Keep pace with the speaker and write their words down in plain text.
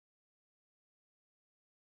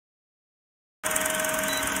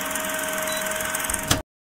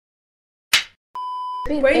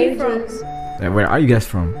been Where are you from? ages. Where are you guys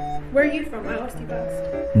from? Where are you from? I asked you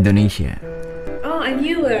first. Indonesia. Oh, I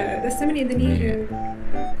knew it. There's so many Indonesians.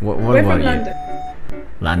 What We're about from you? London.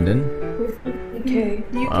 London? UK.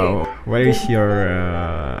 UK. Oh, where is your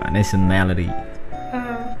nationality?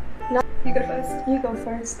 You go first. You go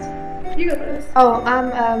first. You go first. Oh,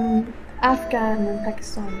 I'm Afghan and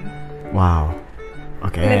Pakistani. Wow.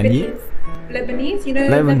 Okay, and you? Lebanese? You know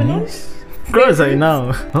Lebanon? Lebanese? Of course I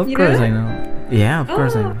know. Of You course know? I know. Yeah, of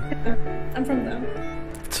course I know. I'm from there.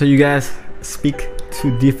 So you guys speak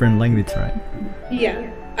two different languages, right? Yeah.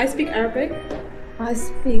 I speak Arabic. I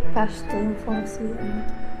speak Pashto, Farsi.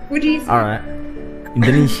 Would you speak? Alright.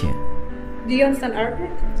 Indonesian. Do you understand Arabic?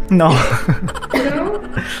 No. No?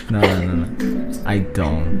 No. I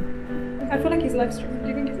don't. I feel like he's live streaming. Do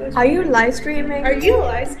you think he's live Are streaming? you live streaming? Are you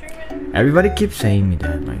live streaming? Everybody keeps saying me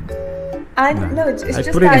that. Like, I No. know. It's I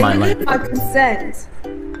just put it in that my you life. need my consent.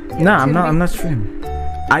 no, I'm not streaming.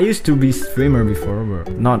 I used to be streamer before,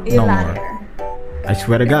 but not You no more. liar. I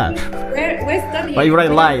swear to God. Where's W? Why you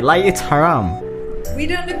write lie? Lie, it's haram. We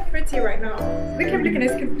don't look pretty right now. Look him looking at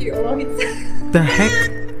his computer while he's The heck?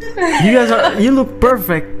 You look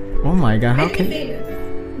perfect. Oh my God, how can? famous.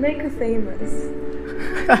 Make her famous.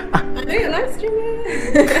 I know you're live streaming.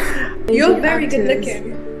 You're very good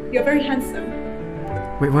looking. You're very handsome.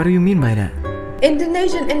 Wait, what do you mean by that?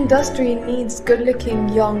 Indonesian industry needs good-looking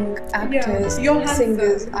young actors, you're handsome.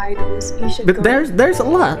 singers, idols. You should But go. there's a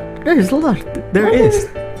lot. There's a lot. There is.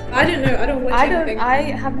 I don't know. I don't watch anything. I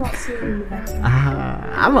have not seen you.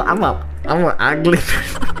 I'm a ugly.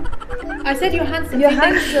 I said you're handsome. You're Say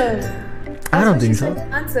thank handsome. I don't She think so.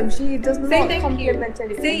 said handsome. She does Say not thank you. compliment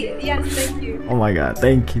anything. Say yes, thank you. Oh my God,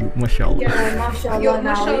 thank you, mashallah. Yeah. Oh, mashallah. You're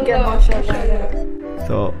Now we mashallah, get mashallah.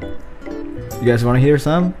 So, you guys want to hear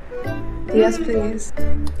some? Yes, please.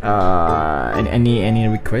 Any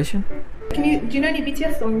request? Do you know any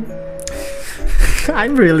BTS songs?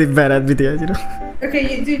 I'm really bad at BTS, you know.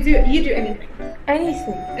 Okay, you do anything.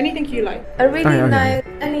 Anything. Anything you like. A really Okay. nice,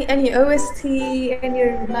 any OST, any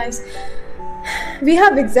nice. We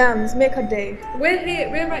have exams. Make a day.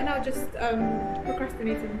 We're right now just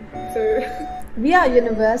procrastinating. So We are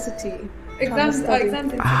university. exams in 2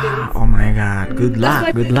 days. Oh my God, good luck,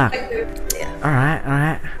 That's why good luck. I like it.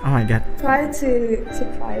 Alright. Oh my God. Try to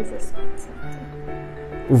surprise us with something.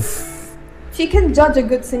 Oof. She can judge a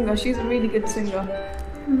good singer. She's a really good singer.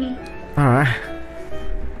 Alright.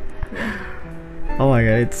 Oh my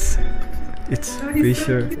God, it's pretty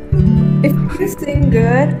sure. If you sing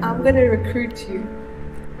good, I'm gonna recruit you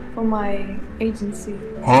for my agency.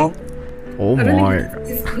 Oh I don't my.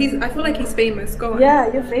 think he's I feel like he's famous. Go on. Yeah,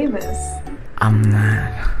 you're famous. I'm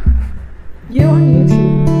not. You're on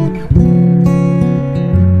YouTube.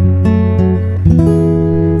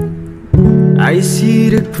 I see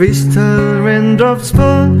the crystal raindrops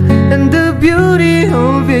fall, and the beauty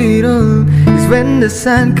of it all is when the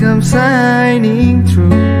sun comes shining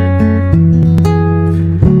through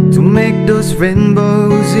to make those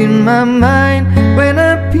rainbows in my mind. When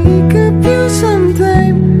I pick up you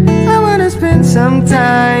sometime, I wanna spend some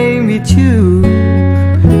time with you.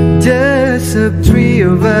 Just the three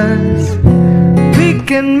of us, we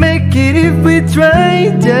can make it if we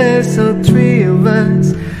try. Just the three of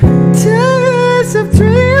us. Just the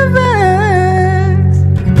three of us.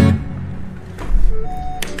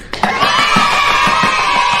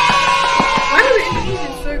 Why are the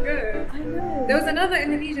Indonesians so good? I know. There was another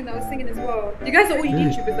Indonesian that was singing as well. You guys are all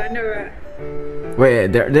YouTubers, I know it. Wait,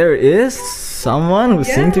 there is someone who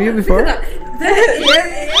sang to you before?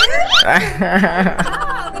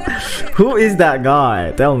 Who is that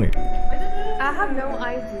guy? Tell me. I have no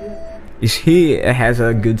idea. Is he has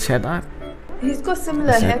a good setup? He's got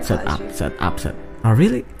similar haircut. Set up. Oh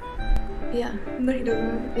really? Yeah. No, he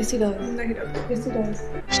doesn't. Yes, he does. No, he doesn't. Yes, he does.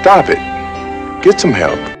 Stop it. Get some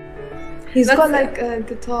help. He's That's got it. like a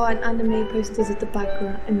guitar and anime posters at the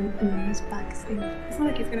background in his back thing. It's not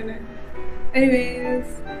like he's gonna know. Anyways,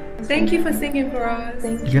 thank you for singing for us.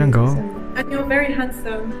 Thank You gonna go? so much. And you're very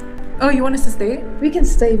handsome. Oh, you want us to stay? We can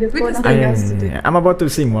stay. We've got can nothing else to do. I'm about to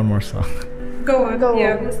sing one more song Go on. Go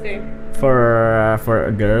Yeah, on. we'll stay. for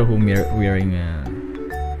a girl who wearing.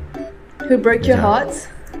 Who broke your Yeah. heart?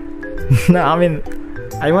 No, I mean,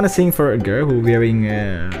 I wanna sing for a girl who wearing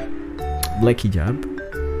black hijab.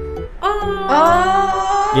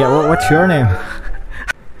 Oh. Yeah, what's your name?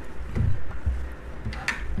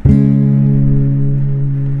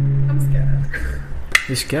 I'm scared.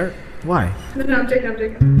 You scared? Why? No, I'm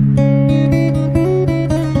joking.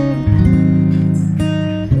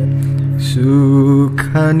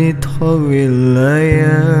 سكنت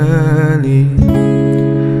layali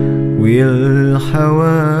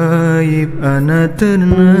والحوايب أنا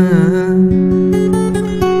ترنا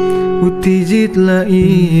وتجيت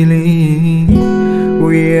لإلي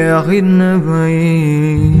وياخدنا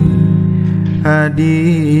باي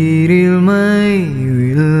hadir ilmai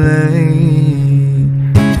wilai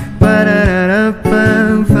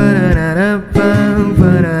pararapam pararapam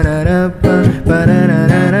pararapam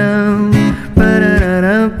parararam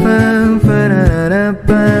pararapam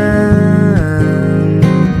pararapam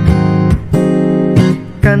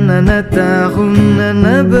kana natahunna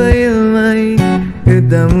nabailmai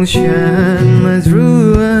kedamusyan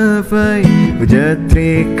mazrua fai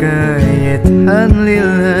وجاتريكا يتحن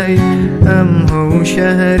للهي أم هو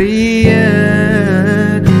شهريات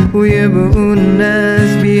ويبقوا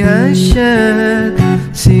الناس بها الشات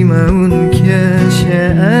سيمون كياشا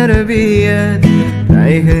عربيات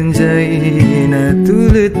رايحن جاينا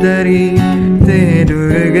طول الطريق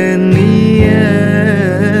تدور غنيات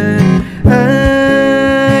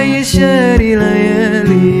يا شاري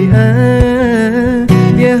ليالي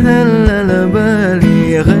يا هلا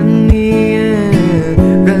بالي غني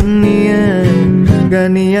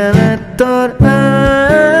Gania lator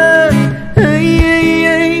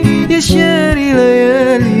ya shari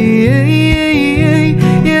layali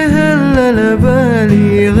ya halala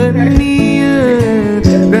bali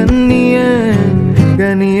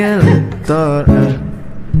Gania lator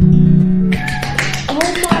Oh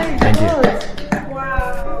my god!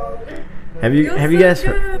 Wow. Have you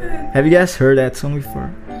guys heard that song before?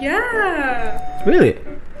 Yeah. Really?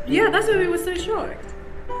 Yeah, that's why we were so shocked.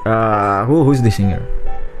 Who's the singer?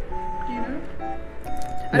 Do you know?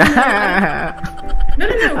 No.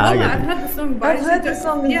 Well, I've heard the song, but I've heard the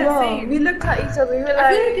song as well. Same. We looked at each other, we were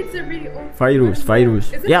I feel like like, it's a really old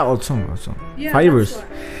Fairuz. Is it? Yeah, old song. Yeah, Fairuz. that's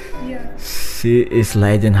what- Yeah. She is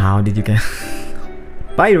legend. How did you get?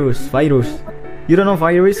 Fairuz. You don't know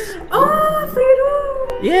Fairuz? Oh,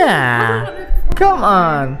 Fairuz! Yeah. Come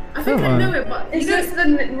on. I think I know it, but it's you know, just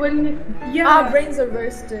when yeah. our brains are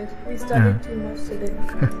roasted. We studied too much today.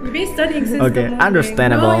 We've been studying since Okay, the morning.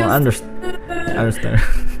 understandable. No, you're Understand.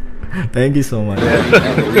 Thank you so much.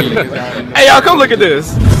 Hey, y'all, come look at this.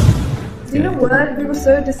 You know what? We were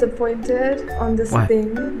so disappointed on this Why? thing.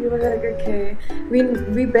 We were like, okay,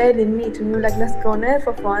 we barely meet, and we were like, let's go on there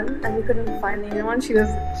for fun, and we couldn't find anyone. She was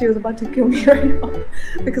about to kill me right now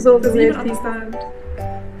because all the Doesn't weird even people. understand.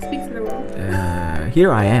 Speak slower.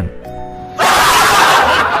 Here I am.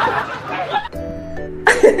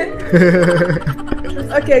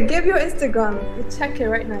 Okay, give your Instagram. We check it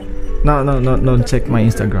right now. No. Check my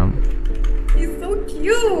Instagram. He's so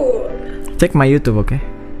cute. Check my YouTube, okay?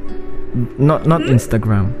 Not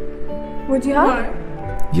Instagram. Would you have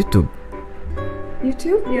What? YouTube.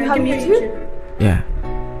 YouTube? Yeah, you have give me YouTube? Yeah.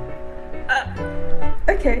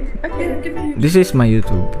 Okay. Yeah, give me This is my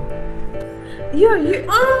YouTube. You.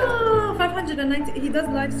 Oh, 590. He does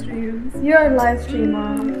live streams. You're a live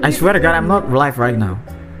streamer. I swear to God, I'm not live right now.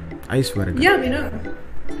 I swear to God. Yeah, we know.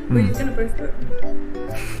 But he's gonna post it.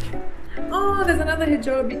 Oh, there's another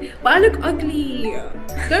hijabi. But I look ugly.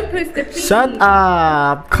 Don't post it, please. Shut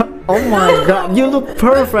up! Oh my God, you look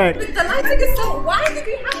perfect. But the lighting is so. Why did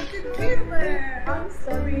we have to do that? I'm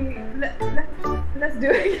sorry. Let's do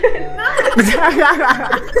it again.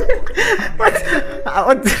 What?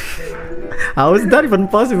 How is that even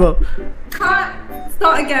possible? Cut.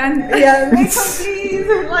 Start again. Yeah, makeup please.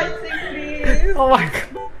 Lighting please. Oh my God.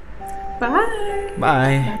 Bye.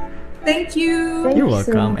 Bye. Thank you. Thank You're you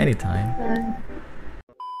so welcome. much. Anytime.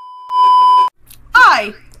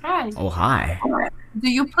 Hi, Oh hi. do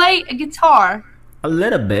you play a guitar? A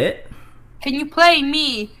little bit. Can you play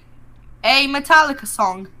me a Metallica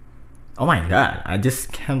song? Oh my God, I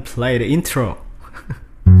just can't play the intro.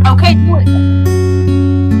 Okay, do it.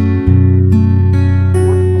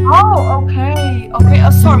 Oh, okay. Okay,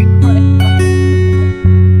 sorry. Wait.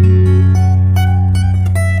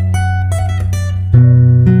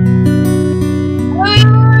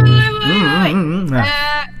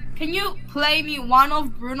 Can you play me one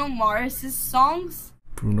of Bruno Mars's songs?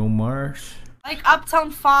 Bruno Mars. Like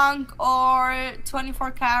Uptown Funk or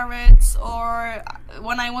 24 Carats or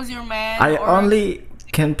When I Was Your Man? I or... only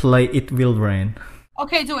can play It Will Rain.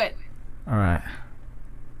 Okay, do it. Alright.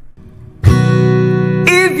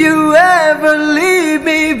 If you ever leave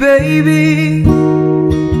me, baby,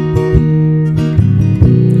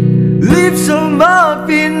 leave some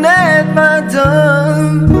muffin at my door.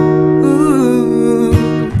 Ooh.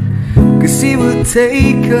 'Cause it will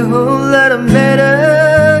take a whole lot of medication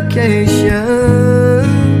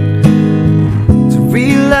to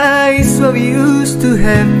realize what we used to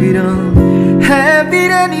have. We don't have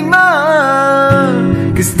it anymore.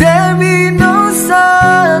 'Cause there be no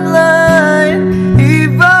sunlight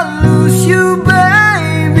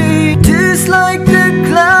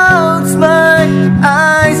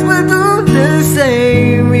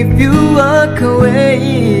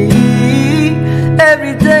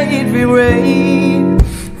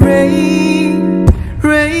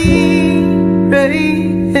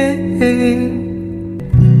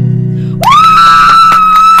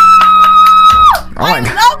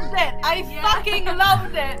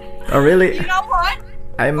Oh really? You know what?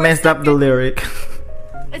 I messed up the lyric.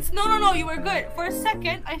 It's no, you were good. For a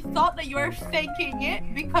second, I thought that you were faking it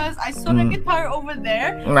because I saw the guitar over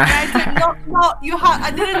there. And I said, no, you had.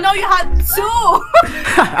 I didn't know you had two.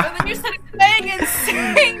 And then you started playing and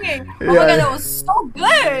singing. Oh my god, that was so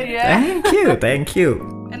good. Yeah. Thank you.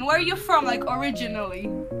 And where are you from, like originally?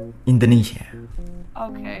 Indonesia.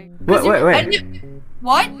 Okay. Wait.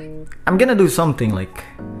 What? I'm gonna do something like.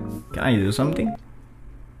 Can I do something?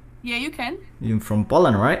 Yeah, you can. You're from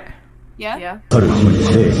Poland, right? Yeah. Yeah.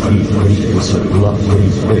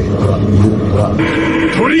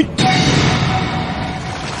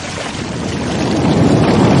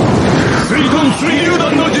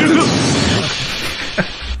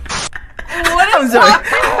 What is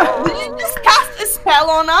happening? Did you just cast a spell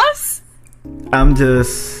on us? I'm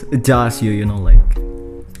just adjust you, you know, like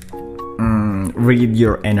read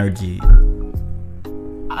your energy.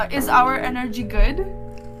 Is our energy good?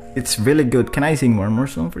 It's really good. Can I sing one more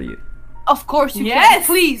song for you? Of course you Yes.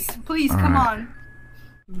 can. Please, come on.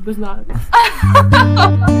 Was not.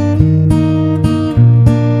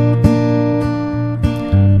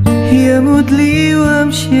 Ja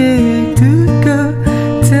modliłam się tylko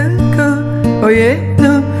o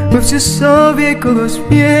jedno, by w sobie kogoś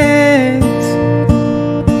mieć.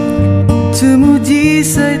 Czemu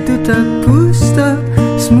dzisiaj tu tak pusto,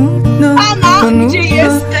 smutno,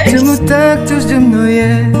 ponuro, czemu tak coś ze mną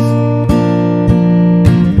jest?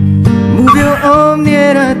 Mówią o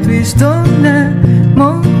mnie, ratuj zdolna,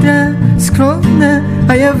 mądra, skromna,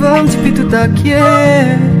 a ja wątpię, to tak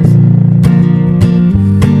jest.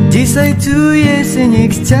 Dzisiaj czuję się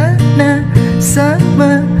niechciana,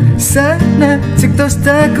 sama, czy ktoś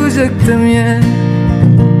tak urzekł mnie.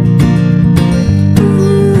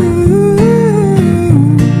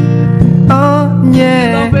 O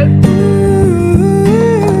nie.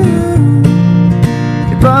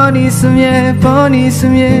 Poniósł mnie.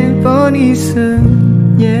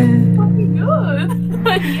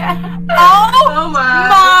 Good. Yeah. Oh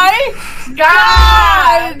my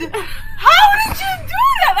god! How did you do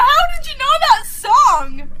that? How did you know that song?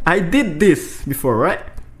 I did this before, right?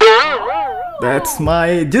 That's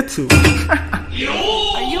my jutsu.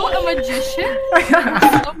 Are you a magician? Or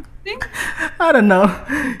something? I don't know.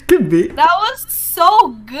 Could be. That was so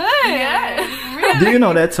good. Yeah. Really? Do you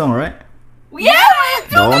know that song, right? Yeah, I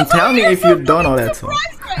do. Don't That's tell why me you're if so you don't know fucking that song.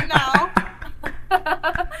 surprised right now.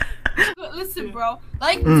 Listen, bro.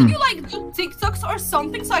 Like, do you like do TikToks or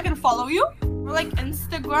something so I can follow you? Or like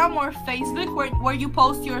Instagram or Facebook where you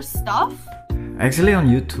post your stuff? Actually, on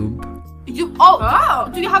YouTube, Do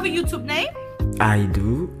you have a YouTube name? I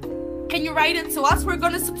do. Can you write it to us? We're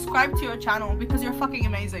gonna subscribe to your channel because you're fucking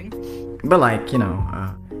amazing. But like, you know,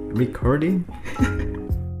 recording.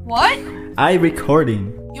 What?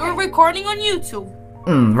 Recording. You're recording on YouTube.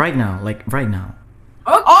 Right now, like right now.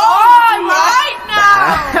 Oh, right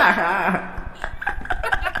now!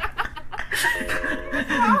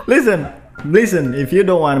 Listen. If you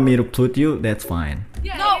don't want me to put you, that's fine.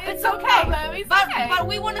 Yeah, No, it's okay. problem, it's okay. But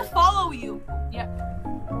we want to follow you. Yeah.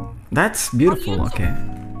 That's beautiful. YouTube. Okay.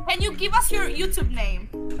 Can you give us your YouTube name?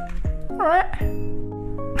 Alright.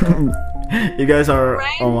 You guys are.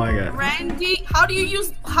 Oh my god. Randy. How do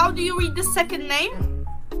you read the second name?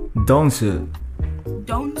 DONGSEU.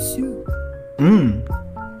 DONGSEU.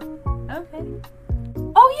 Okay.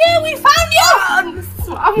 Oh yeah, we found you!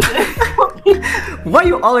 Why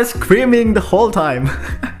you always screaming the whole time?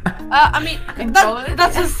 I mean, Polish?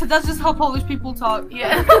 that's just how Polish people talk.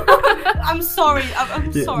 Yeah. I'm sorry.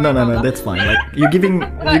 I'm sorry. No, about that. that's fine. Like you're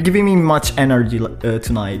giving me much energy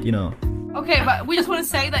tonight. You know. Okay, but we just want to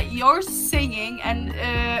say that your singing and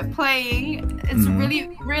playing is really,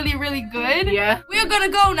 really, really good. Yeah. We are gonna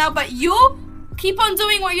go now, but you keep on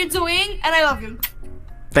doing what you're doing, and I love you.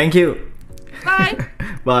 Thank you. Bye.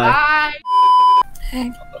 Bye. Bye.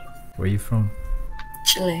 Hey, Where are you from?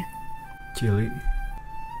 Chile. Chile.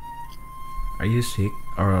 Are you sick,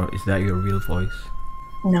 or is that your real voice?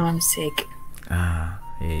 No, I'm sick. Ah,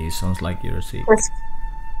 yeah, it sounds like you're sick.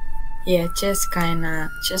 Yeah, just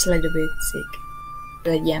a little bit sick.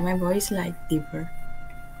 But yeah, my voice like deeper.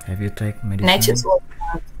 Have you taken medicine? And I just woke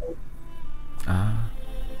up. Ah.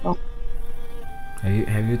 Oh.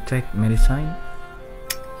 Have you taken medicine?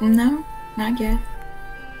 No, not yet.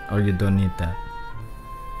 Or you don't need that?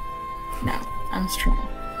 No, I'm strong.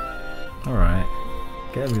 Alright.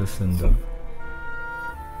 Get real soon though.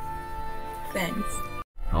 Thanks.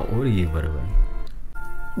 How old are you, by the way?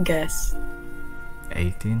 Guess.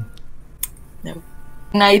 18? No.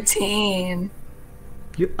 19.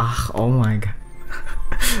 Oh my god.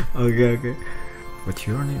 Okay. What's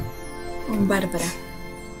your name? Barbara.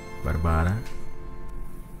 Barbara.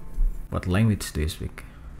 What language do you speak?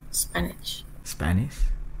 Spanish. Spanish?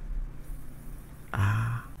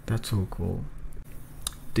 Ah, that's so cool.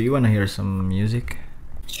 Do you want to hear some music?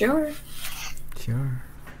 Sure. Sure.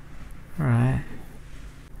 Alright.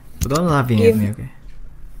 But don't laughing at me, okay?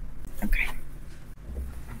 Okay.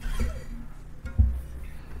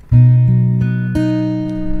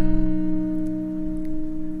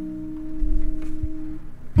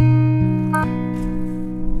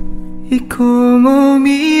 Y cómo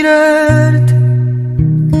mirarte,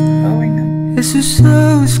 Oh, I know. esos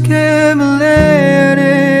ojos que me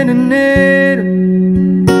leen en enero,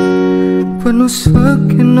 cuando sé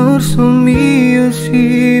que no son míos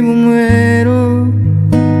y me muero.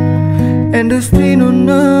 El destino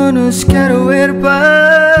no nos quiero ver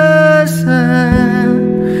pasar.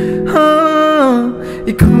 Oh,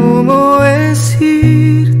 y cómo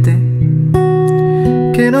decirte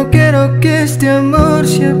que no quiero que este amor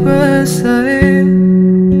se pase,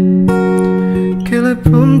 que de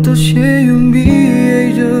pronto llegue un día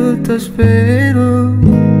y yo te espero.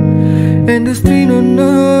 El destino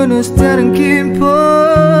no nos tiene que importar.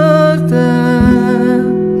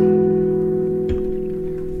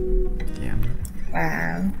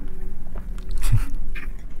 Wow.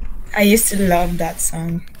 I used to love that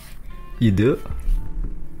song. You do?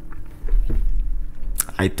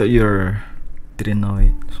 I thought you didn't know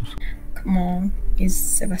it. Come on, it's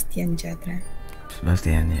Sebastian Yatra.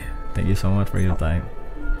 Sebastian, yeah. Thank you so much for your time.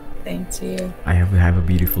 Thank you. I hope you have a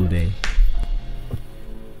beautiful day.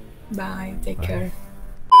 Bye. Take care.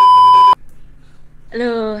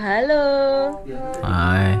 Halo, halo.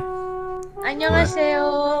 Hai.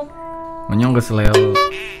 Annyeonghaseyo. Annyeonghaseyo.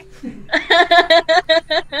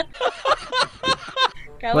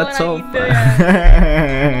 Kamu What's orang up? Indo ya?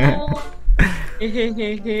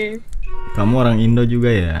 Hehehe. Kamu orang Indo juga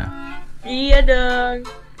ya? Iya dong.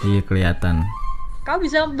 Iya kelihatan. Kamu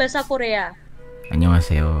bisa bahasa Korea?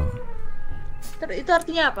 Annyeonghaseyo. Itu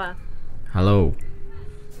artinya apa? Halo.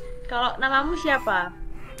 Kalau namamu siapa?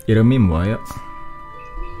 Iremi boy.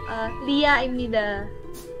 Lia입니다.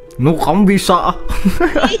 Nu kamu bisa.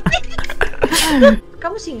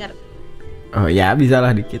 Kamu singer? Oh ya bisa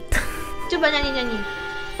lah dikit. Coba nyanyi-nyanyi.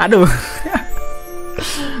 Aduh.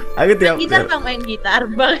 Aku tiap. Main gitar bang, main gitar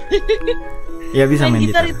bang. Ya bisa main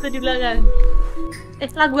gitar gitar. itu di belakang.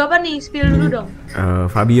 Lagu apa nih? Spill dulu dong.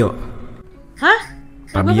 Fabio. Hah?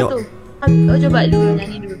 Lagu Fabio. apa tuh? Oh coba dulu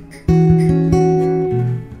nyanyi dulu.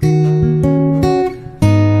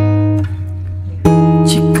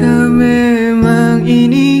 Jika memang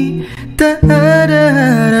ini tak ada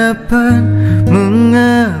harapan,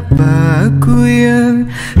 mengapa aku yang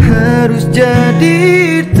harus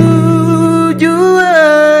jadi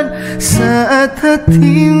tujuan? Saat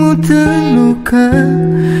hatimu terluka,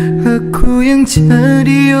 aku yang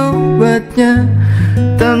jadi obatnya.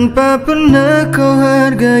 Tanpa pernah kau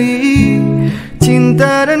hargai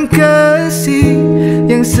cinta dan kasih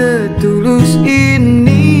yang setulus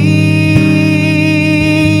ini.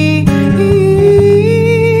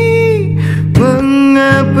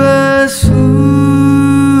 Mengapa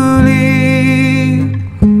sulit,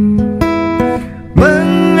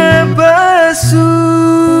 mengapa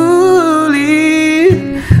sulit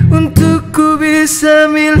untuk ku bisa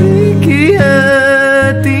miliki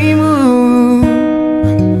hatimu.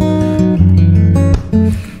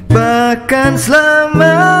 Bahkan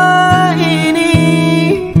selama ini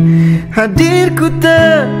hadirku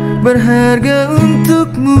tak berharga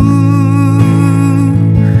untukmu.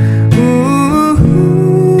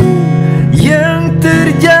 Yang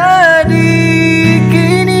terjadi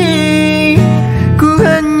kini, ku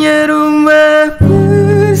hanya rumah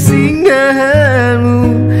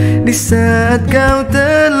persinggahanmu di saat kau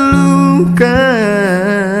terluka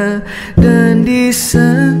dan di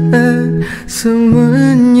saat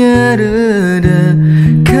semuanya reda,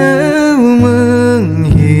 kau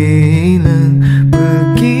menghilang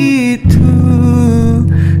begitu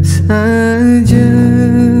saja.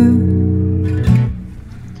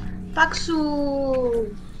 Paksu.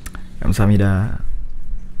 Kamsahamnida.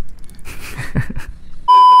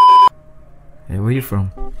 Hey, where are you from?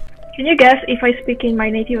 Can you guess if I speak in my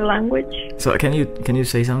native language? So can you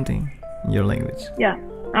say something in your language? Yeah.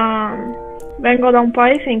 Vengo da un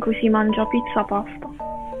paese in cui si mangia pizza pasta.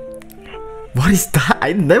 What is that?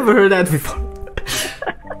 I never heard that before.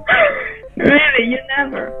 Really? You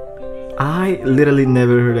never? I literally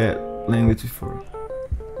never heard that language before.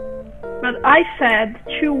 But I said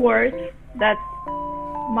 2 words that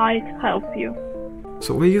might help you.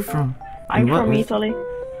 So where are you from? I'm And what- from Italy.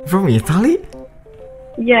 From Italy?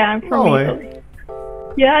 Yeah, I'm from No way. Italy.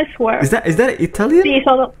 Yeah, I swear. Is that Italian? Sì,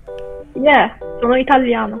 sono... Yeah, sono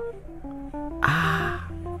italiano. Ah,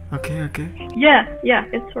 Okay, okay. Yeah,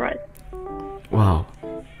 it's right. Wow.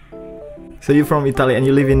 So you're from Italy and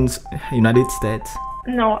you live in United States?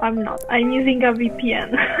 No, I'm not. I'm using a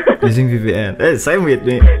VPN. Using VPN. Hey, same with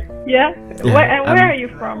me. Yeah? Yeah, Where are you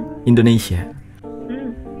from? Indonesia.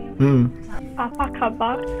 Apa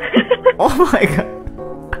kabar? Oh my god.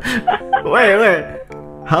 Wait.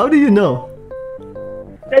 How do you know?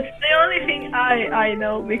 That's the only thing I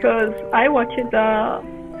know because I watched the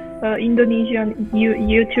Indonesian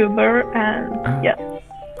YouTuber and yeah.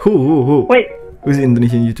 Who? Wait. Who's the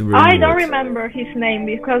Indonesian YouTuber? I don't remember his name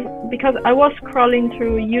because I was scrolling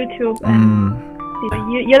through YouTube and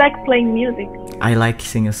you like playing music. I like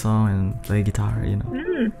sing a song and play guitar, you know.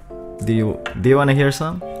 Do you want to hear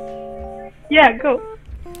some? Yeah, go.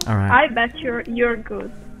 All right. I bet you're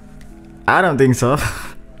good. I don't think so.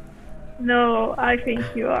 No, I think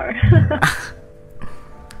you are.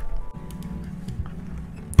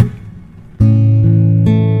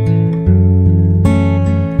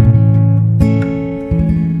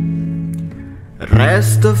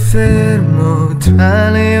 Resto fermo tra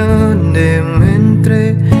le onde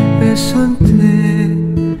mentre penso a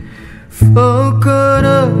te. Fuoco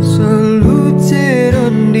rosso, luce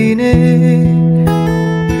rondine.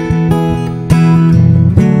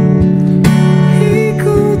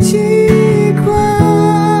 Eccoci qua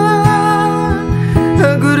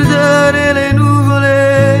a guardare le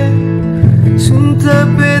nuvole su un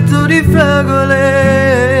tappeto di fragole.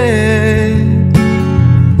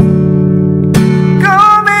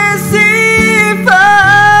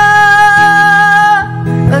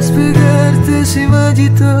 Spiegarti si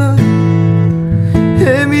m'agito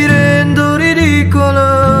e mi rendo ridicolo.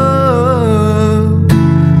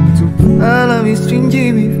 Tu parla, mi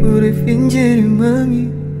stringevi pure fingere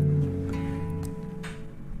mami.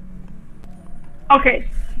 Okay,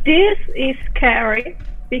 this is scary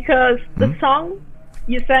because the song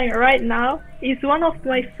you sang right now is one of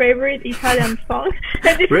my favorite Italian songs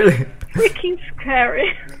and it's Really? freaking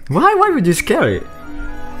scary. Why would you scare it?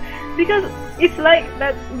 Because it's like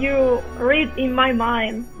that you read in my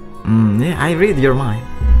mind. Yeah, I read your mind.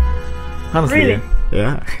 Honestly. Really?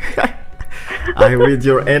 Yeah. I read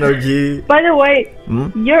your energy. By the way,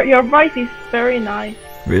 your voice is very nice.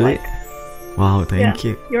 Really? Like, Wow, thank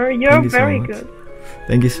you. You're Thank you so very much. good.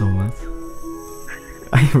 Thank you so much.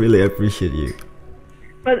 I really appreciate you.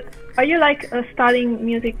 But are you like studying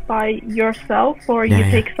music by yourself or you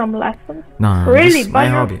Yeah. take some lessons? No, Really, just by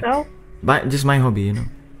my hobby. yourself? Just my hobby, you know.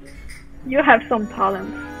 You have some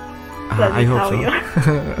talent. Let I me hope tell so. you.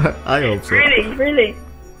 I hope so. Really.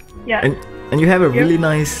 Yeah. And you have a really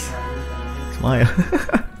nice smile.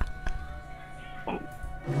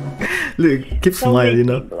 Look, keep Don't smiling, you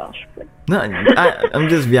make me know. blush, please. No, I'm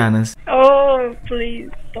just be honest. Oh,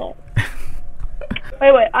 please don't.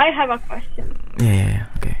 Wait, I have a question. Yeah,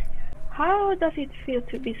 okay. How does it feel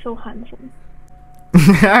to be so handsome?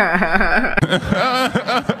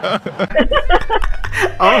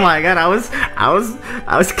 Oh my god, I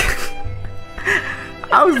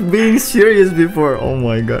was being serious before. Oh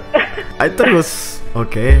my god. I thought it was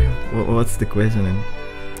okay. What's the question?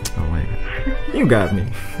 Oh my god. You got me.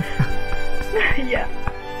 Yeah.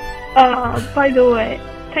 By the way,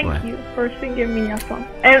 thank What? you for singing me a song.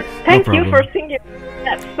 And thank you problem. for singing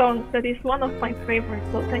that song. That is one of my favorites.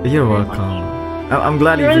 So thank you You're very welcome. much. I'm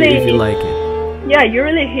glad if you like it. Yeah, you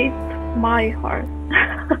really hit my heart.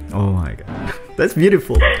 Oh my god. That's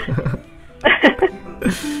beautiful.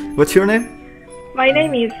 What's your name? My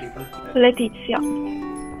name is Letizia.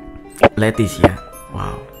 Leticia.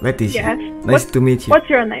 Wow. Leticia. Yes. Nice to meet you. What's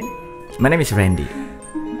your name? My name is Randy.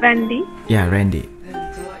 Randy? Yeah, Randy.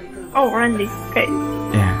 Oh, Randy. Okay.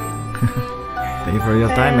 Yeah. Thank you for your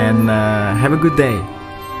time and have a good day.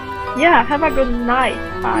 Yeah, have a good night.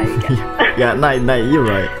 Bye. Yeah, night. You're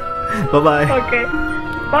right. Bye-bye. Okay.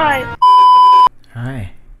 Bye.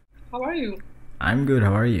 Hi. How are you? I'm good.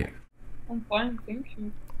 How are you? I'm fine, thank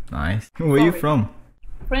you. Nice. Where are you Sorry. from?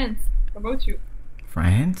 France, how about you?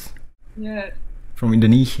 France? Yeah. From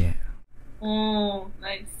Indonesia. Oh,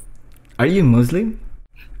 nice. Are you Muslim?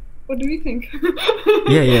 What do you think?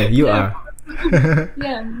 Yeah, you Yeah. are.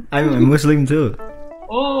 Yeah. I'm a Muslim too.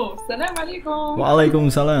 Oh, salam alaikum.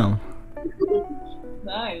 Waalaikumsalam.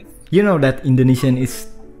 Nice. You know that Indonesian is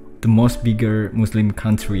the most bigger Muslim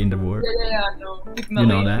country in the world? Yeah, no. With You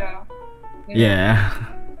know that? Malaysia. Yeah.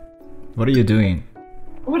 What are you doing?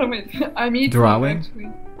 What am I? I'm eating Drawing?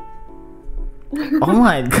 actually. Oh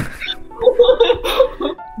my god.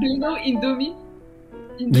 Do you know Indomie?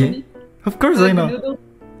 Yeah. Of course I Like know. noodles?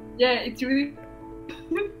 Yeah, it's really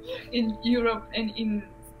in Europe and in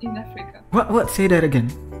Africa. What? Say that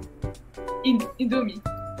again. Indomie.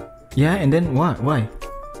 Yeah, and then what? Why?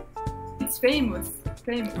 it's famous.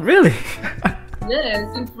 Famous. Really? Yes,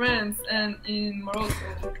 in France and in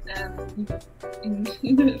Morocco and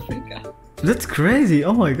in Africa. That's crazy.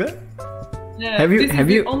 Oh my god. Yeah. Have you- This have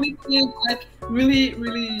is you- the only thing like really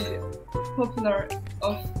popular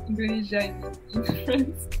of Indonesia in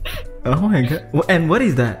France. Oh my god. And what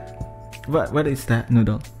is that? What is that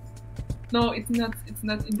noodle? No, it's not. It's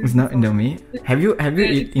not Indomie. It's not Indomie. Have you Yeah,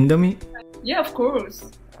 eat Indomie? Yeah, of course.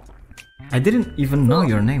 I didn't even know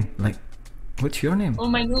your name. Like, what's your name? Oh,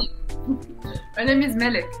 my name. My name is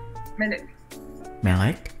Melek. Melek.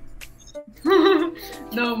 Melek?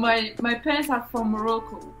 No, my parents are from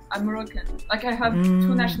Morocco. I'm Moroccan. Like I have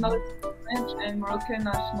two nationalities, French and Moroccan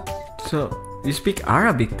nationality. So you speak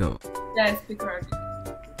Arabic though? Yeah, I speak Arabic.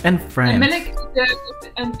 And French? And Melek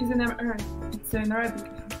is an Arabic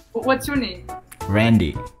name. What's your name?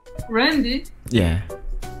 Randy. Randy? Yeah.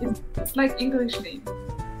 It's like English name.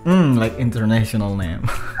 Like international name.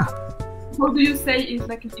 How do you say it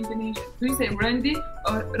like in Indonesian? Do you say Randy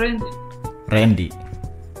or Randy? Randy.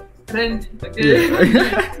 Randy. Okay.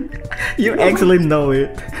 Yeah. You actually know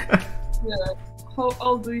it. Yeah. How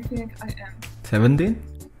old do you think I am? 17?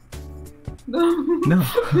 No. No.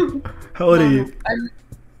 How old are you?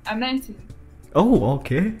 I'm 19. Oh,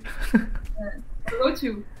 okay. How about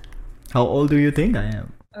you? How old do you think I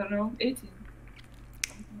am? I don't know, 18.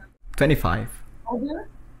 25. Older?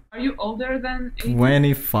 Are you older than 18?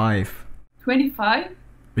 25. 25?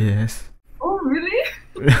 Yes. Oh, really?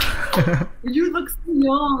 You look so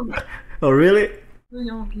young. Oh, really? So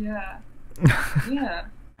young, yeah. Yeah.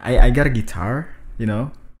 I got a guitar, you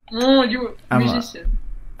know. Oh, you're a I'm musician.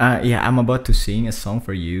 Yeah, I'm about to sing a song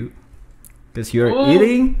for you. Because you're Oh.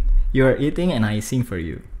 eating, and I sing for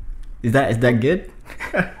you. Is that good?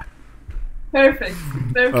 Perfect.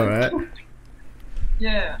 Perfect. Alright.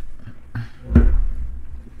 Yeah.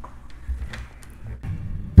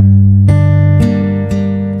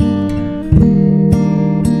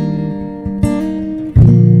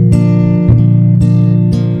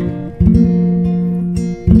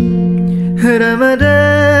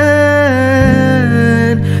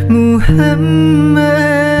 Ramadan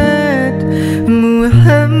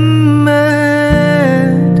Muhammad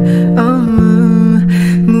Allah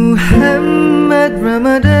Muhammad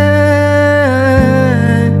Ramadan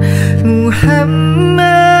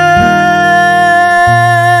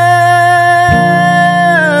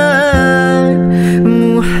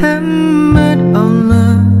Muhammad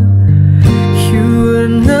Allah, you are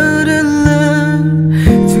not alone.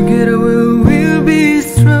 Together we'll be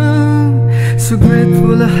strong. So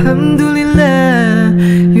grateful, alhamdulillah,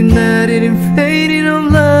 united in faith in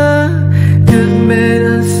Allah. God made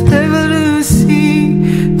us able to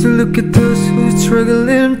see, to look at those who struggle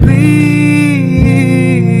and please.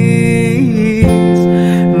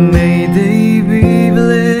 May they be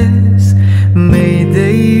blessed, may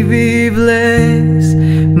they be blessed,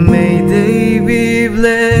 may they be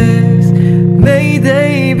blessed, may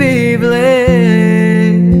they be blessed.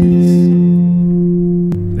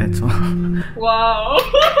 That's all. Wow.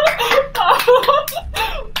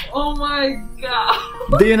 Oh my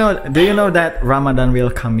god. Do you know that Ramadan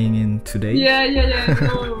will coming in today? Yeah.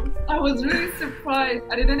 No. I was really surprised.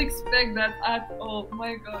 I didn't expect that at all. Oh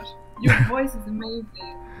my gosh. Your voice is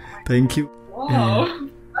amazing. Thank you. Wow.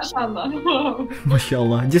 Mashallah. Wow.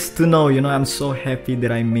 Mashallah. Just to know, I'm so happy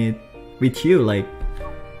that I met with you. Like,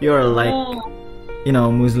 you're like,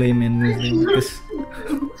 Oh. Muslim and Muslim. 'Cause-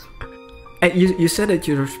 you said that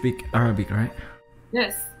you speak Arabic, right?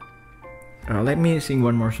 Yes. Let me sing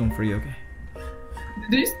one more song for you, okay?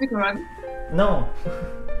 Do you speak Arabic? No.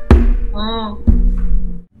 Oh.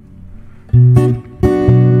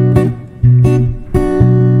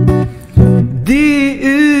 دي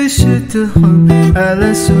قشة الحب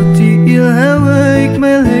على صوت الهوى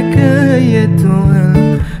يكمل حكايتها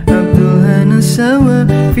عبد الهنا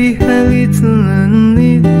سوا في حالة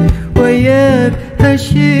الأنيد وياك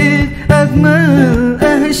هشيت أجمل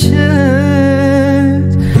أهشات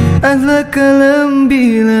أغلى كلام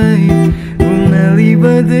بلاي ونالي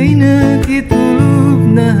بدينا في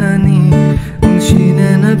قلوبنا هني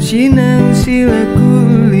ومشينا نبشينا نسيلا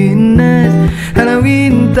كل الناس أنا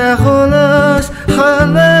وإنت خلاص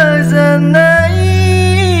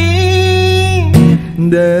النعيم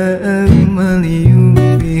ده أجمل يوم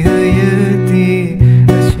في حياتي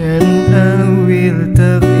عشان أول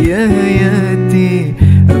تغيير حياتي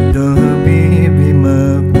أبدأ حبيبي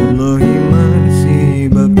معك والله ما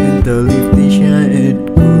سيبك أنت اللي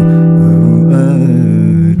شاهدكو أوقاتي.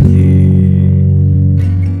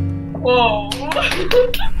 Wow.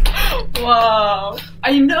 Wow.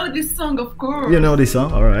 I know this song, of course. You know this song?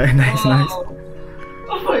 Alright, nice, Wow. nice.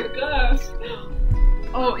 Oh my gosh.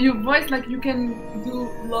 Oh, your voice, like you can do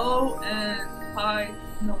low and high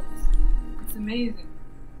notes. It's amazing.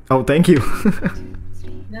 Oh, thank you.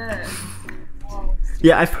 Yeah. Wow.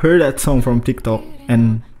 Yeah, I've heard that song from TikTok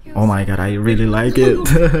and oh my god, I really like it.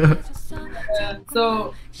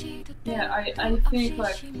 So, yeah, I think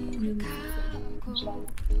like inshallah.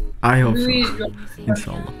 I hope Really so. good.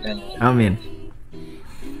 Inshallah. Amin.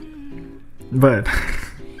 But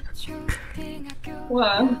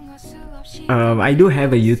Wow. I do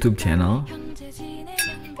have a YouTube channel.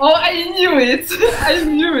 Oh, I knew it. I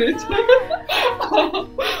knew it.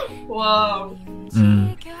 Wow.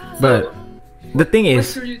 But the thing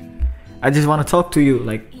is, What's your- I just want to talk to you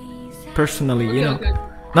like personally, you know. Okay.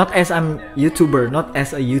 Not as I'm YouTuber, not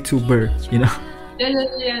as a YouTuber, you know.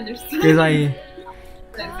 Yeah, understand. Because I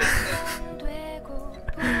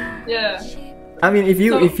Yeah. I mean, if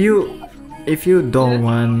you don't Yeah.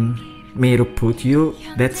 want me to put you,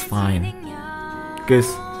 that's fine. Cause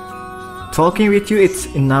talking with you, it's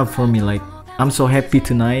enough for me. Like I'm so happy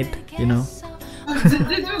tonight, you know.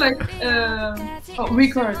 Did you like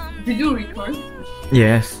record? Did you record?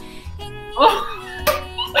 Yes. Oh.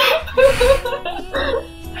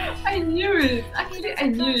 I knew it. Actually, I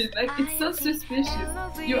knew it. Like it's so suspicious.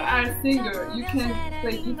 You are a singer. You can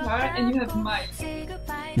play guitar and you have mic.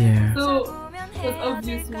 Yeah. So it was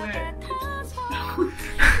obvious where.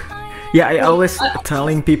 Yeah, I always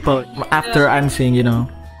telling people after I'm singing, you know.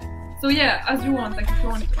 So yeah, as you want. Like if you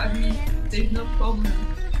want to add me, there's no problem.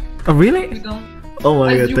 Oh We really? don't. Oh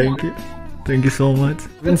my As god, you thank want. you. Thank you so much.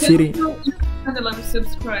 Even Siri, And a lot of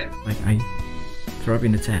subscribe. like I drop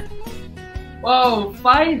in the chat. Wow,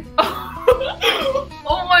 5.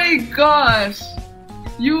 Oh my gosh,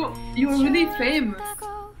 you're really famous.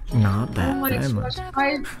 Not Oh that my famous. gosh,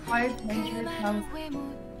 500,000,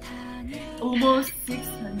 almost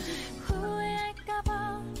 600.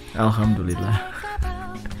 Alhamdulillah.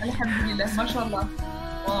 Alhamdulillah, mashallah.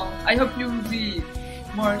 Wow, I hope you will be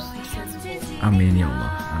more successful. Amin ya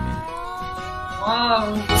Allah. Amin.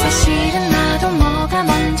 Wow. 사실은 나도 뭐가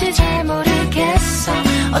뭔지 잘 모르겠어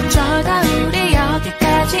어쩌다